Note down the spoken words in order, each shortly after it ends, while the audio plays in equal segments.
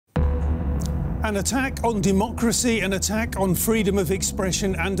An attack on democracy, an attack on freedom of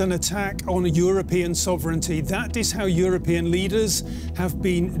expression and an attack on European sovereignty. That is how European leaders have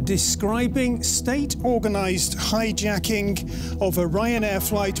been describing state-organised hijacking of a Ryanair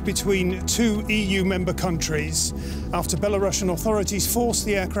flight between two EU member countries. After Belarusian authorities forced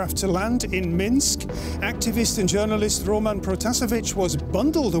the aircraft to land in Minsk, activist and journalist Roman Protasevich was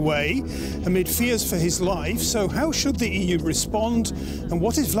bundled away amid fears for his life. So how should the EU respond? And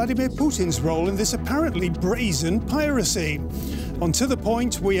what is Vladimir Putin's role in this apparently brazen piracy? On To The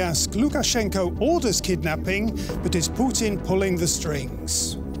Point, we ask, Lukashenko orders kidnapping, but is Putin pulling the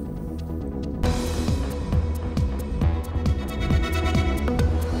strings?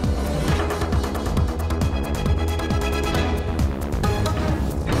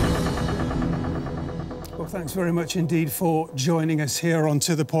 Thanks very much indeed for joining us here on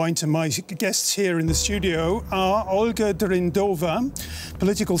To The Point. And my guests here in the studio are Olga Drindova,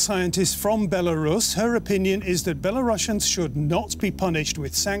 political scientist from Belarus. Her opinion is that Belarusians should not be punished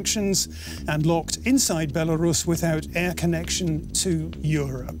with sanctions and locked inside Belarus without air connection to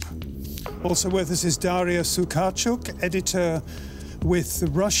Europe. Also with us is Daria Sukharchuk, editor with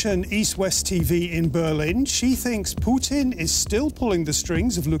Russian East-West TV in Berlin. She thinks Putin is still pulling the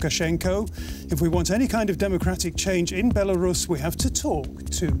strings of Lukashenko. If we want any kind of democratic change in Belarus, we have to talk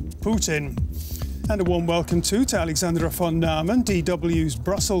to Putin. And a warm welcome too to Alexandra von Namen, DW's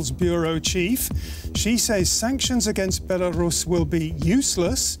Brussels bureau chief. She says sanctions against Belarus will be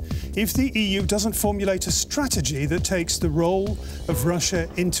useless if the EU doesn't formulate a strategy that takes the role of Russia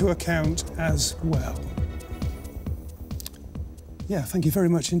into account as well. Yeah, thank you very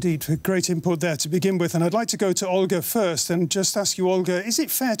much indeed for great input there to begin with. And I'd like to go to Olga first and just ask you, Olga, is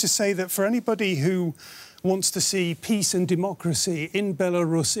it fair to say that for anybody who wants to see peace and democracy in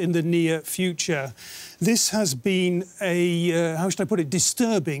Belarus in the near future, this has been a, how should I put it,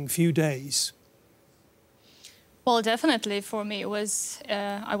 disturbing few days? Well, definitely for me it was,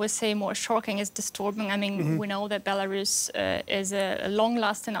 I would say, more shocking. It's disturbing. I mean, we know that Belarus is a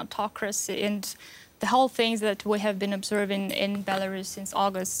long-lasting autocracy, and the whole things that we have been observing in Belarus since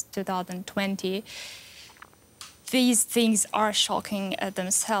August 2020, these things are shocking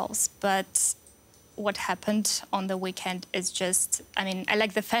themselves. But what happened on the weekend is just, I mean, I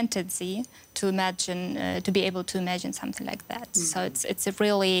like the fantasy to imagine, to be able to imagine something like that. So it's a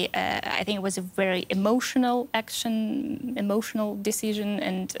really, I think it was a very emotional action, emotional decision,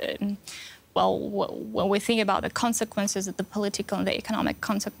 and well, when we think about the consequences of the political and the economic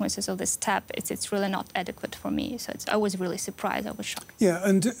consequences of this step, it's really not adequate for me. So I was really surprised, I was shocked. Yeah,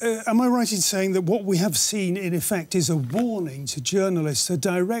 and am I right in saying that what we have seen, in effect, is a warning to journalists, a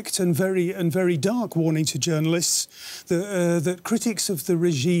direct and very dark warning to journalists that critics of the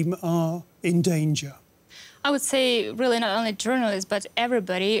regime are in danger? I would say really not only journalists, but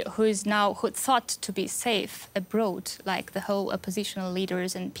everybody who thought to be safe abroad, like the whole oppositional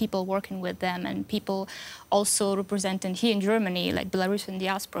leaders and people working with them, and people also represented here in Germany, like Belarusian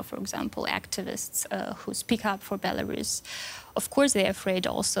diaspora, for example, activists who speak up for Belarus. Of course, they're afraid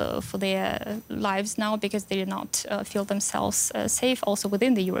also for their lives now because they do not feel themselves safe also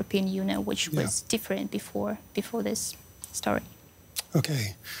within the European Union, which was different before this story.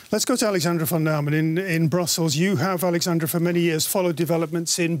 OK. Let's go to Alexandra von Namen in Brussels. You have, Alexandra, for many years followed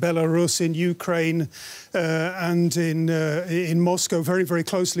developments in Belarus, in Ukraine and in Moscow very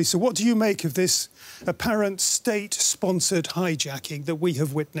closely. So what do you make of this apparent state-sponsored hijacking that we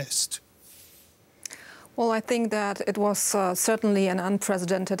have witnessed? Well, I think that it was certainly an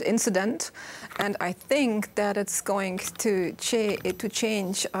unprecedented incident, and I think that it's going to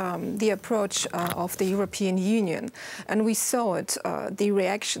change the approach of the European Union. And we saw it, the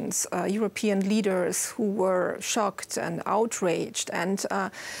reactions, European leaders who were shocked and outraged, and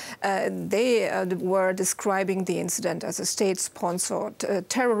they were describing the incident as a state-sponsored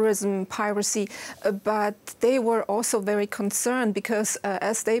terrorism, piracy, but they were also very concerned because,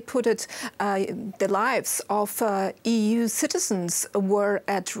 as they put it, the lives of EU citizens were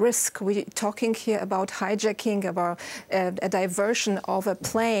at risk. We're talking here about hijacking, about a diversion of a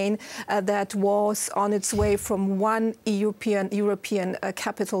plane that was on its way from one European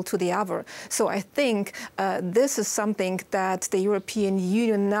capital to the other. So I think this is something that the European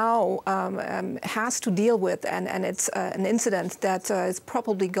Union now has to deal with, and it's an incident that is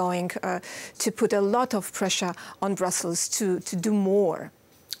probably going to put a lot of pressure on Brussels to do more.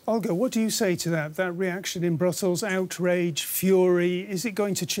 Olga, what do you say to that reaction in Brussels? Outrage, fury? Is it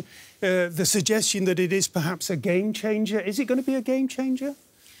going to... the suggestion that it is perhaps a game changer? Is it going to be a game changer?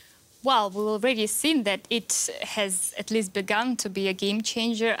 Well, we've already seen that it has at least begun to be a game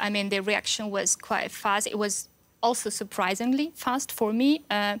changer. I mean, the reaction was quite fast. It was also surprisingly fast for me.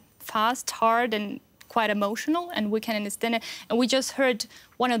 fast, hard, and quite emotional, and we can understand it. And we just heard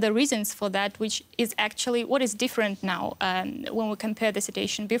one of the reasons for that, which is actually what is different now when we compare the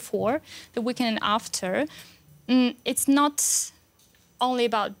situation before, the weekend and after. It's not only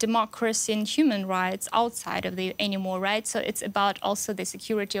about democracy and human rights outside of the EU anymore, right? So it's about also the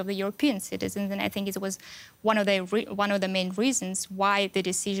security of the European citizens, and I think it was one of the main reasons why the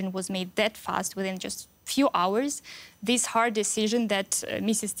decision was made that fast, within just few hours. This hard decision that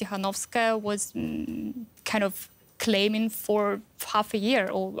Mrs. Tikhanovskaya was kind of claiming for half a year,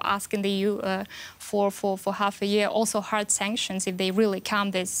 or asking the EU for half a year. Also hard sanctions, if they really come,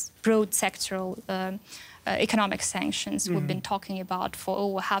 this broad sectoral economic sanctions we've been talking about for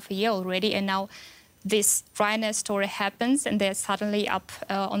over half a year already, and now this Ryanair story happens and they're suddenly up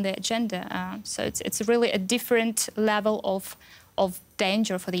on the agenda. So it's really a different level of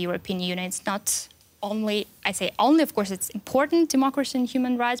danger for the European Union. It's not only, I say only, of course, it's important, democracy and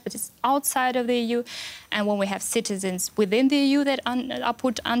human rights, but it's outside of the EU. And when we have citizens within the EU that are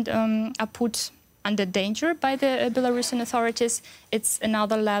put under danger by the Belarusian authorities, it's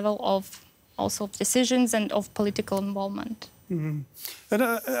another level of also of decisions and of political involvement. And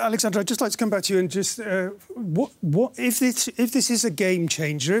Alexandra, I'd just like to come back to you and just what if this is a game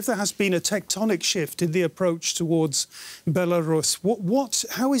changer, if there has been a tectonic shift in the approach towards Belarus,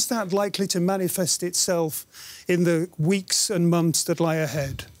 how is that likely to manifest itself in the weeks and months that lie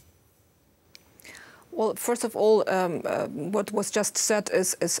ahead? Well, first of all, what was just said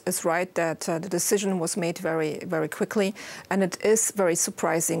is right, that the decision was made very, very quickly, and it is very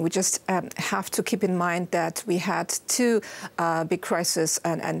surprising. We just have to keep in mind that we had two big crises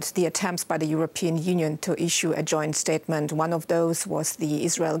and the attempts by the European Union to issue a joint statement. One of those was the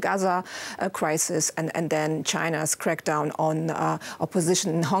Israel-Gaza crisis, and then China's crackdown on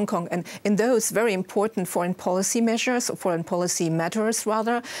opposition in Hong Kong. And in those very important foreign policy matters,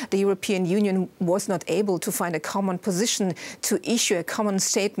 the European Union was not able to find a common position to issue a common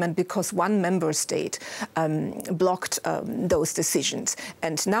statement because one member state blocked those decisions.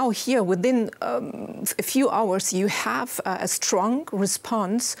 And now here, within a few hours, you have a strong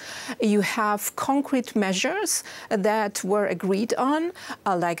response. You have concrete measures that were agreed on,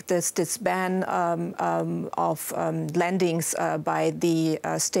 like this ban of landings by the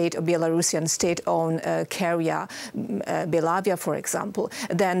Belarusian state-owned carrier, Belavia, for example.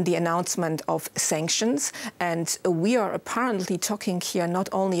 Then the announcement of sanctions. And we are apparently talking here not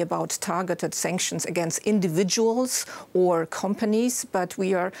only about targeted sanctions against individuals or companies, but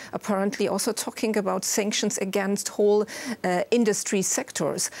we are apparently also talking about sanctions against whole industry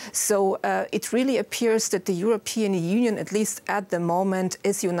sectors. So it really appears that the European Union, at least at the moment,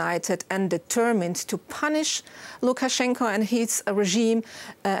 is united and determined to punish Lukashenko and his regime,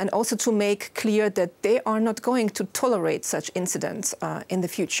 and also to make clear that they are not going to tolerate such incidents in the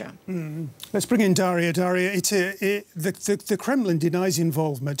future. Let's bring in Daria. Daria, the Kremlin denies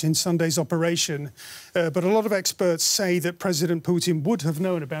involvement in Sunday's operation, but a lot of experts say that President Putin would have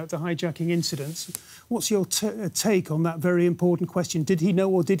known about the hijacking incidents. What's your take on that very important question? Did he know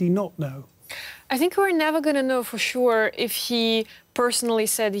or did he not know? I think we're never going to know for sure if he personally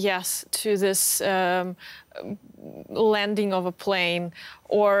said yes to this landing of a plane,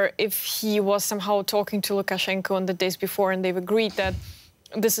 or if he was somehow talking to Lukashenko on the days before and they've agreed that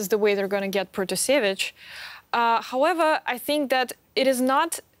this is the way they're going to get Protasevich. However, I think that it is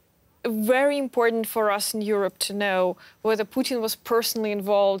not very important for us in Europe to know whether Putin was personally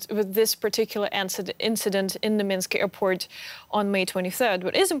involved with this particular incident in the Minsk airport on May 23rd.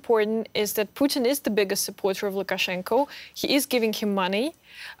 What is important is that Putin is the biggest supporter of Lukashenko. He is giving him money.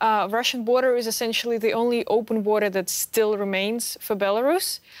 Russian border is essentially the only open border that still remains for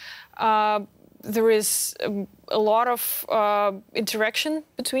Belarus. There is a lot of interaction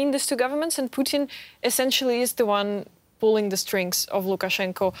between these two governments, and Putin essentially is the one pulling the strings of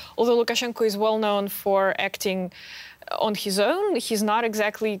Lukashenko. Although Lukashenko is well known for acting on his own, he's not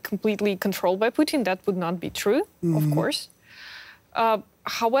exactly completely controlled by Putin. That would not be true, of course.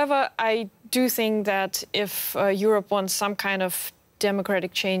 However, I do think that if Europe wants some kind of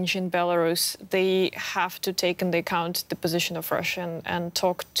democratic change in Belarus, they have to take into account the position of Russia and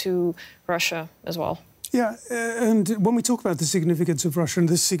talk to Russia as well. Yeah, and when we talk about the significance of Russia and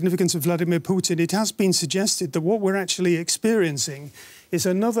the significance of Vladimir Putin, it has been suggested that what we're actually experiencing is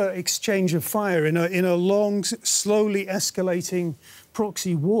another exchange of fire in a long, slowly escalating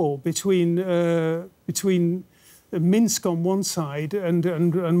proxy war between Minsk on one side and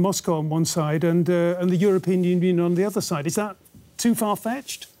Moscow on one side and the European Union on the other side. Is that too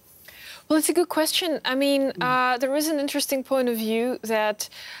far-fetched? Well, it's a good question. I mean, there is an interesting point of view that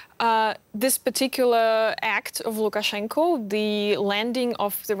this particular act of Lukashenko, the landing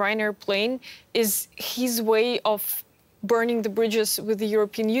of the Ryanair plane, is his way of burning the bridges with the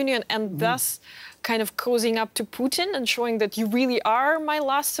European Union and thus kind of cozying up to Putin and showing that you really are my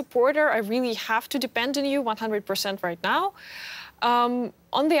last supporter. I really have to depend on you 100% right now.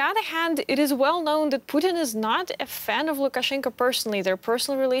 On the other hand, it is well known that Putin is not a fan of Lukashenko personally. Their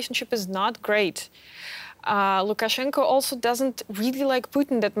personal relationship is not great. Lukashenko also doesn't really like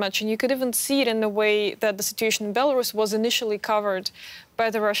Putin that much, and you could even see it in the way that the situation in Belarus was initially covered by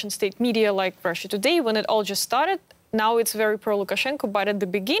the Russian state media, like Russia Today, when it all just started. Now it's very pro-Lukashenko, but at the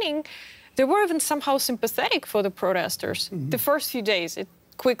beginning, they were even somehow sympathetic for the protesters. The first few days, it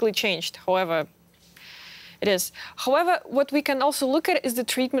quickly changed, however. It is. However, what we can also look at is the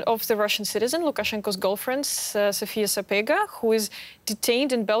treatment of the Russian citizen, Lukashenko's girlfriend, Sofia Sapega, who is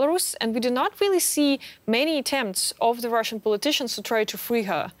detained in Belarus, and we do not really see many attempts of the Russian politicians to try to free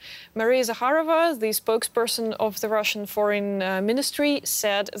her. Maria Zakharova, the spokesperson of the Russian Foreign Ministry,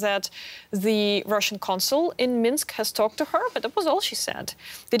 said that the Russian consul in Minsk has talked to her, but that was all she said.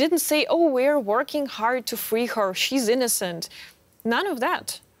 They didn't say, oh, we're working hard to free her, she's innocent. None of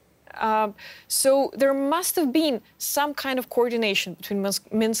that. So there must have been some kind of coordination between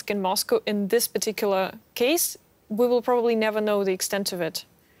Minsk and Moscow in this particular case. We will probably never know the extent of it.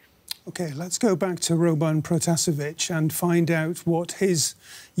 OK, let's go back to Roman Protasevich and find out what his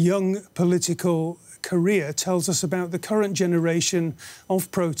young political career tells us about the current generation of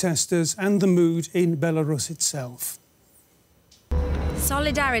protesters and the mood in Belarus itself.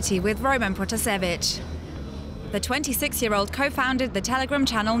 Solidarity with Roman Protasevich. The 26-year-old co-founded the Telegram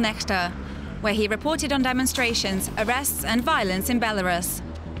channel Nechta, where he reported on demonstrations, arrests and violence in Belarus.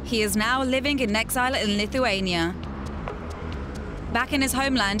 He is now living in exile in Lithuania. Back in his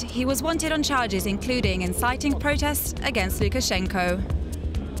homeland, he was wanted on charges including inciting protests against Lukashenko.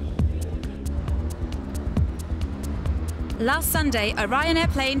 Last Sunday, a Ryanair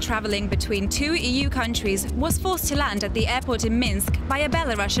plane travelling between 2 EU countries was forced to land at the airport in Minsk by a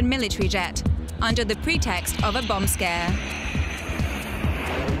Belarusian military jet, under the pretext of a bomb scare.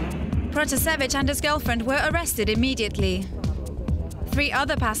 Protasevich and his girlfriend were arrested immediately. 3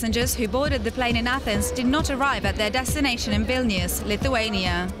 other passengers who boarded the plane in Athens did not arrive at their destination in Vilnius,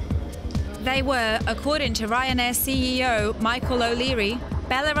 Lithuania. They were, according to Ryanair CEO Michael O'Leary,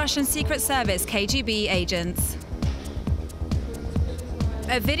 Belarusian Secret Service KGB agents.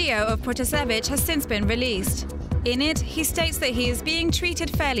 A video of Protasevich has since been released. In it, he states that he is being treated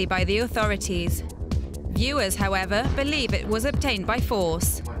fairly by the authorities. Viewers, however, believe it was obtained by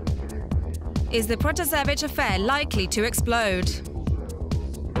force. Is the Protasevich affair likely to explode?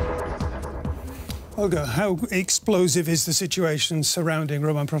 Olga, how explosive is the situation surrounding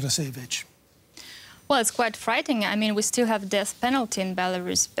Roman Protasevich? Well, it's quite frightening. I mean, we still have death penalty in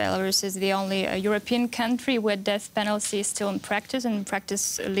Belarus. Belarus is the only European country where death penalty is still in practice, and in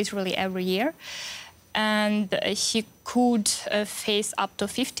practice literally every year. And he could face up to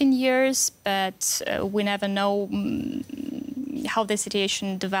 15 years, but we never know how the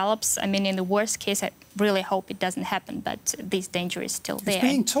situation develops. I mean, in the worst case, I really hope it doesn't happen, but this danger is still there. It's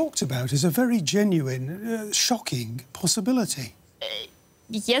being talked about as a very genuine, shocking possibility.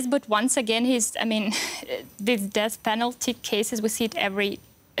 Yes, but once again, these death penalty cases, we see it every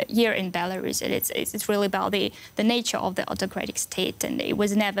year in Belarus. It's really about the nature of the autocratic state, and it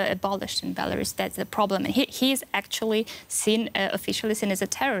was never abolished in Belarus. That's the problem. And he is actually seen, officially seen as a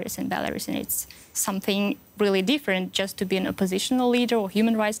terrorist in Belarus, and it's something really different just to be an oppositional leader or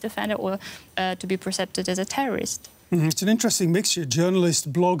human rights defender or to be perceived as a terrorist. It's an interesting mixture.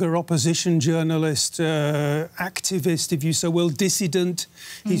 Journalist, blogger, opposition journalist, activist, if you so will, dissident.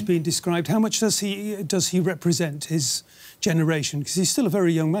 He's been described. How much does he represent his generation? Because he's still a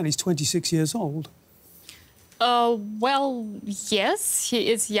very young man. He's 26 years old. Well, yes,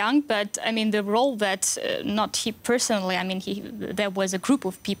 he is young, but I mean the role that not he personally. I mean, there was a group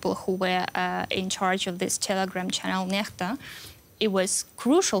of people who were in charge of this Telegram channel Nechta. It was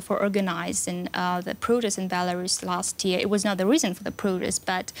crucial for organizing the protests in Belarus last year. It was not the reason for the protests,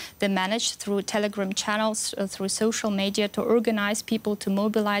 but they managed through Telegram channels, through social media, to organize people, to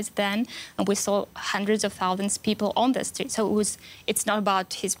mobilize them. And we saw hundreds of thousands of people on the street. So it's not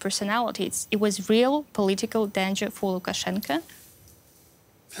about his personality. It was real political danger for Lukashenko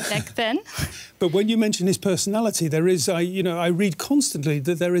back then. But when you mention his personality, there is, I read constantly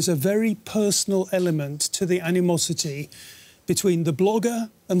that there is a very personal element to the animosity between the blogger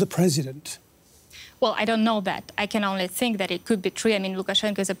and the president. Well, I don't know that. I can only think that it could be true. I mean,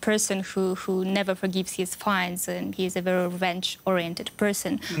 Lukashenko is a person who never forgives his fines, and he is a very revenge-oriented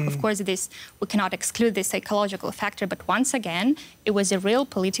person. Of course, we cannot exclude this psychological factor, but once again, it was a real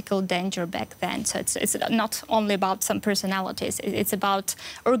political danger back then. So it's not only about some personalities. It's about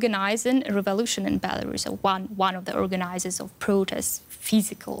organizing a revolution in Belarus. So one of the organizers of protests,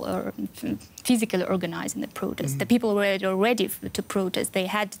 physically organizing the protest. The people were ready to protest. They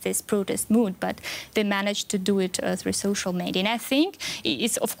had this protest mood, but they managed to do it through social media. And I think,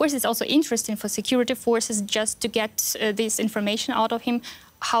 of course, it's also interesting for security forces just to get this information out of him,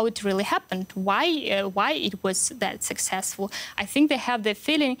 how it really happened, why it was that successful. I think they have the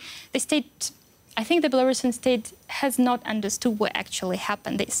feeling, I think the Belarusian state has not understood what actually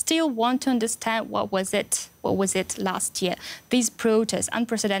happened. They still want to understand what was it last year. These protests,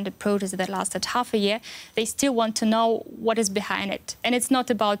 unprecedented protests that lasted half a year, they still want to know what is behind it. And it's not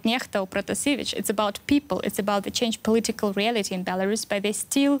about Nechta or Protasevich, it's about people, it's about the changed political reality in Belarus, but they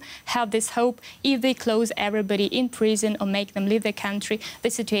still have this hope, if they close everybody in prison or make them leave the country, the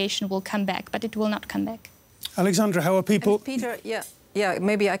situation will come back, but it will not come back. Alexandra, how are people... And Peter, yeah,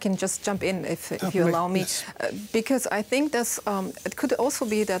 maybe I can just jump in if you allow me, yes. Because I think it could also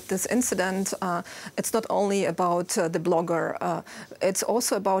be that this incident, it's not only about the blogger, it's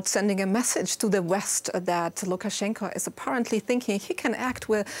also about sending a message to the West that Lukashenko is apparently thinking he can act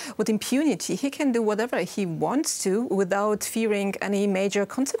with impunity, he can do whatever he wants to without fearing any major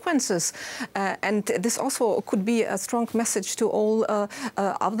consequences. And this also could be a strong message to all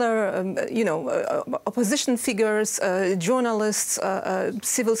other, opposition figures, journalists,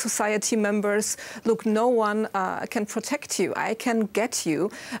 civil society members. Look, no one can protect you. I can get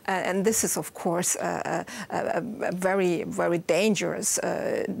you. And this is, of course, a very, very dangerous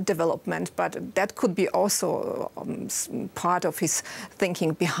development. But that could be also part of his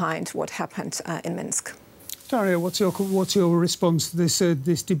thinking behind what happened in Minsk. Daria, what's your response to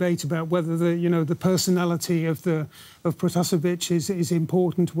this debate about whether the personality of Protasevich is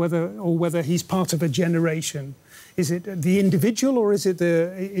important, whether he's part of a generation? Is it the individual, or is it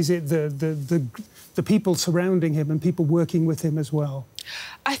the people surrounding him and people working with him as well?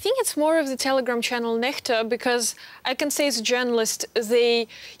 I think it's more of the Telegram channel Nechta, because I can say as a journalist,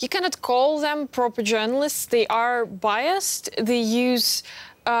 you cannot call them proper journalists. They are biased. They use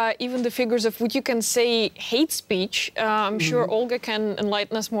even the figures of what you can say hate speech. I'm sure Olga can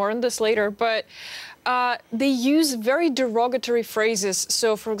enlighten us more on this later, but they use very derogatory phrases.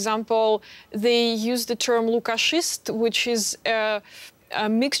 So, for example, they use the term Lukashist, which is a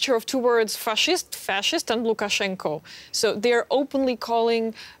mixture of two words, fascist, and Lukashenko. So they're openly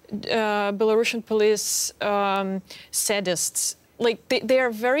calling Belarusian police sadists. Like, they are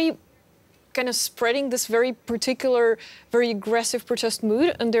very kind of spreading this very particular, very aggressive protest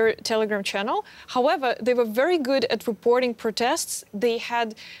mood on their Telegram channel. However, they were very good at reporting protests. They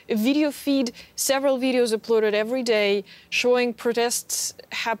had a video feed, several videos uploaded every day, showing protests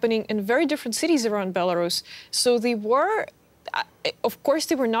happening in very different cities around Belarus. So they were, of course,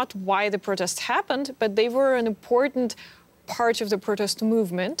 they were not why the protest happened, but they were an important part of the protest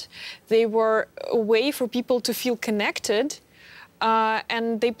movement. They were a way for people to feel connected.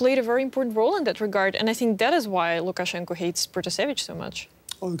 And they played a very important role in that regard. And I think that is why Lukashenko hates Protasevich so much.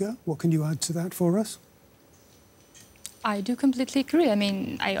 Olga, what can you add to that for us? I do completely agree. I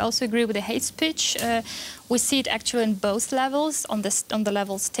mean, I also agree with the hate speech. We see it actually in both levels, on the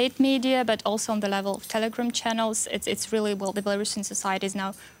level of state media, but also on the level of Telegram channels. It's really, well, the Belarusian society is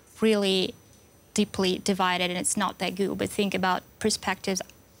now really deeply divided, and it's not that good. But think about perspectives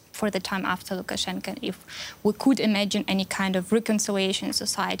for the time after Lukashenko. If we could imagine any kind of reconciliation in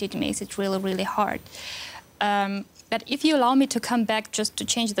society, it makes it really, really hard. But if you allow me to come back, just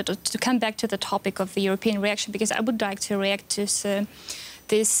to come back to the topic of the European reaction, because I would like to react to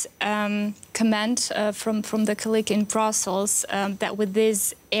this comment from the colleague in Brussels that with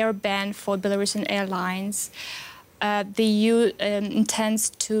this air ban for Belarusian airlines, the EU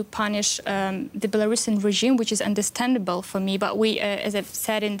intends to punish the Belarusian regime, which is understandable for me. But we, as I've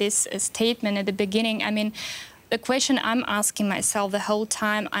said in this statement at the beginning, I mean, the question I'm asking myself the whole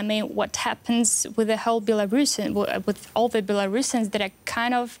time, I mean, what happens with the whole Belarusian, with all the Belarusians that are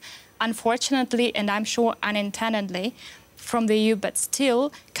kind of, unfortunately, and I'm sure unintendedly, from the EU, but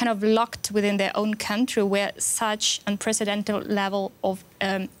still kind of locked within their own country, where such unprecedented level of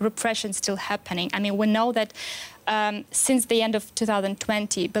repression is still happening. I mean, we know that since the end of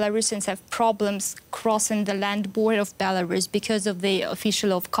 2020, Belarusians have problems crossing the land border of Belarus because of the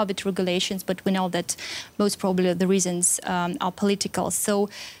official of COVID regulations, but we know that most probably the reasons are political. So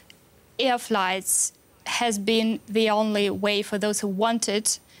air flights has been the only way for those who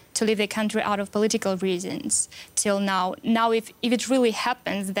wanted to leave the country out of political reasons till now. Now, if it really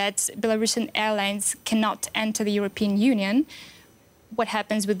happens that Belarusian airlines cannot enter the European Union, what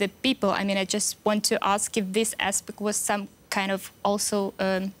happens with the people? I mean, I just want to ask if this aspect was some kind of also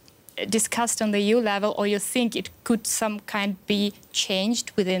discussed on the EU level, or you think it could some kind be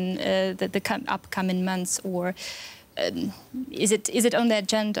changed within the upcoming months, or is it on the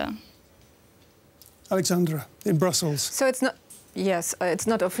agenda? Alexandra, in Brussels. So it's not. Yes, it's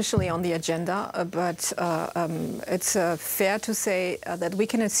not officially on the agenda, but it's fair to say that we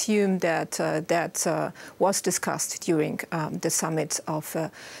can assume that that was discussed during the summit of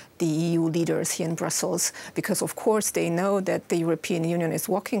the EU leaders here in Brussels, because of course they know that the European Union is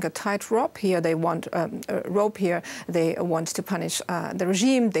walking a tight rope here. They want They want to punish the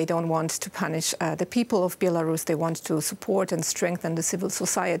regime. They don't want to punish the people of Belarus. They want to support and strengthen the civil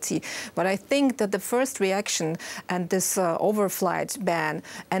society. But I think that the first reaction and this overflight ban,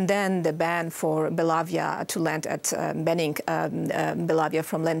 and then the ban for Belavia to land at banning Belavia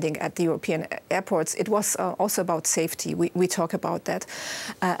from landing at the European airports, it was also about safety. We talk about that.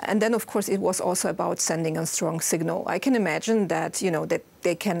 And then, of course, it was also about sending a strong signal. I can imagine that, you know, that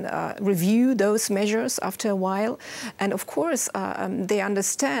they can review those measures after a while. And of course, they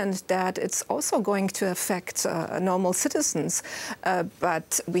understand that it's also going to affect normal citizens.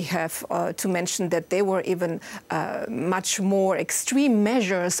 But we have to mention that there were even much more extreme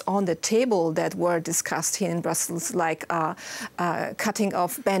measures on the table that were discussed here in Brussels, like cutting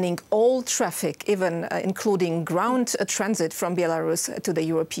off, banning all traffic, even including ground transit from Belarus to the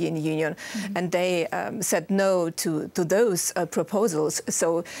European Union. Mm-hmm. And they said no to those proposals.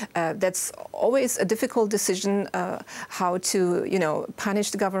 So that's always a difficult decision, how to, you know,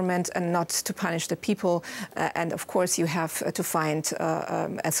 punish the government and not to punish the people. And of course, you have to find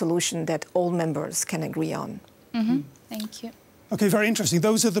a solution that all members can agree on. Mm-hmm. Thank you. Okay, very interesting.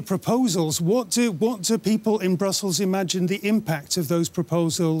 Those are the proposals. What do people in Brussels imagine the impact of those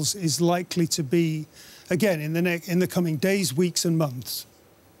proposals is likely to be, again, in the coming days, weeks, and months?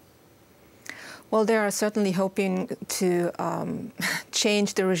 Well, they are certainly hoping to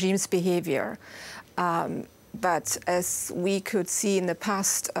change the regime's behavior. But as we could see in the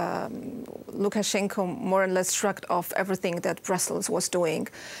past, Lukashenko more or less shrugged off everything that Brussels was doing,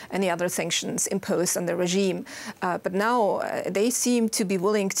 any other sanctions imposed on the regime. But now they seem to be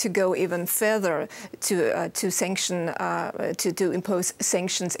willing to go even further to sanction, to impose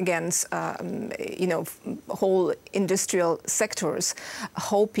sanctions against, you know, whole industrial sectors,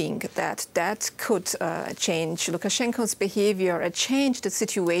 hoping that that could change Lukashenko's behavior, change the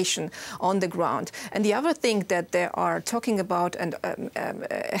situation on the ground. And the other thing that they are talking about and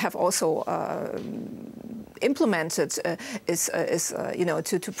have also implemented is you know,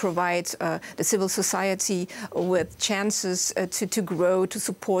 to provide the civil society with chances to grow, to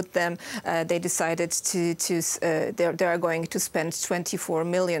support them. They decided they are going to spend 24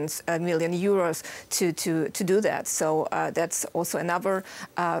 million euros to do that. So that's also another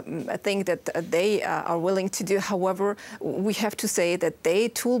thing that they are willing to do. However, we have to say that their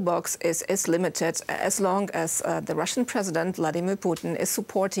toolbox is limited as long as the Russian president, Vladimir Putin, is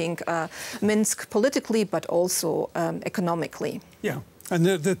supporting Minsk politically, but also economically. Yeah. And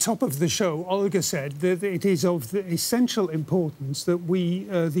the top of the show, Olga said that it is of the essential importance that we,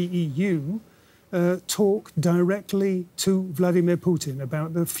 the EU, talk directly to Vladimir Putin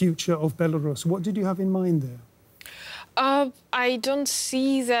about the future of Belarus. What did you have in mind there? I don't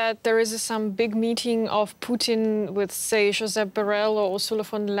see that there is some big meeting of Putin with, say, Josep Borrell or Ursula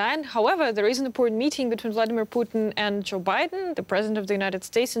von der Leyen. However, there is an important meeting between Vladimir Putin and Joe Biden, the President of the United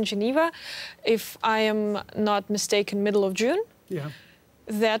States, in Geneva, if I am not mistaken, middle of June. Yeah.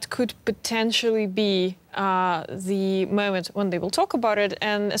 That could potentially be the moment when they will talk about it.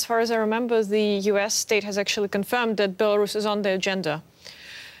 And as far as I remember, the US state has actually confirmed that Belarus is on the agenda.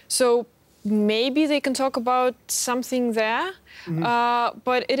 So maybe they can talk about something there,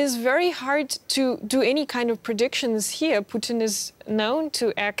 but it is very hard to do any kind of predictions here. Putin is known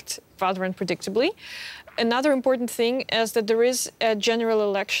to act rather unpredictably. Another important thing is that there is a general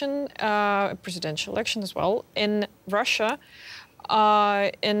election, a presidential election as well, in Russia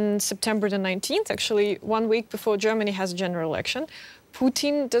in September the 19th, actually 1 week before Germany has a general election.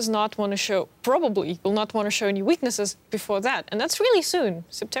 Putin does not want to show, probably will not want to show any weaknesses before that. And that's really soon.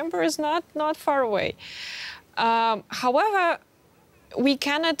 September is not far away. However, we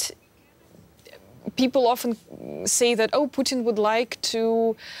cannot, people often say that, oh, Putin would like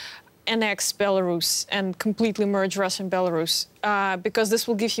to annex Belarus and completely merge Russia and Belarus, because this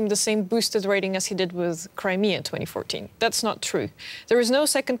will give him the same boosted rating as he did with Crimea in 2014. That's not true. There is no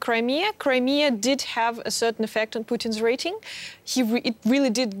second Crimea. Crimea did have a certain effect on Putin's rating. It really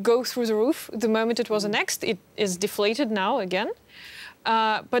did go through the roof the moment it was annexed. It is deflated now again.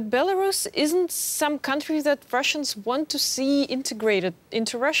 But Belarus isn't some country that Russians want to see integrated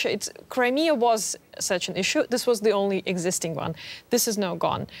into Russia. Crimea was such an issue. This was the only existing one. This is now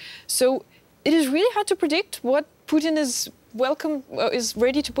gone. So it is really hard to predict what Putin is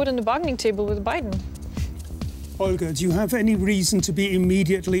ready to put on the bargaining table with Biden. Olga, do you have any reason to be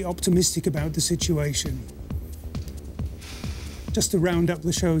immediately optimistic about the situation? Just to round up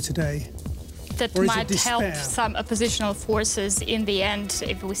the show today. That might help some oppositional forces in the end.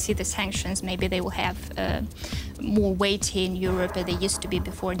 If we see the sanctions, maybe they will have more weight in Europe than they used to be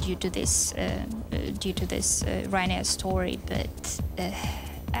before due to this Ryanair story. But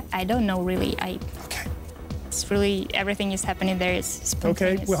I don't know really. It's really everything is happening there is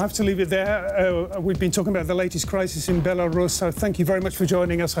spontaneous. Okay, we'll have to leave it there. We've been talking about the latest crisis in Belarus. So thank you very much for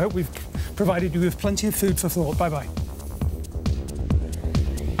joining us. I hope we've provided you with plenty of food for thought. Bye bye.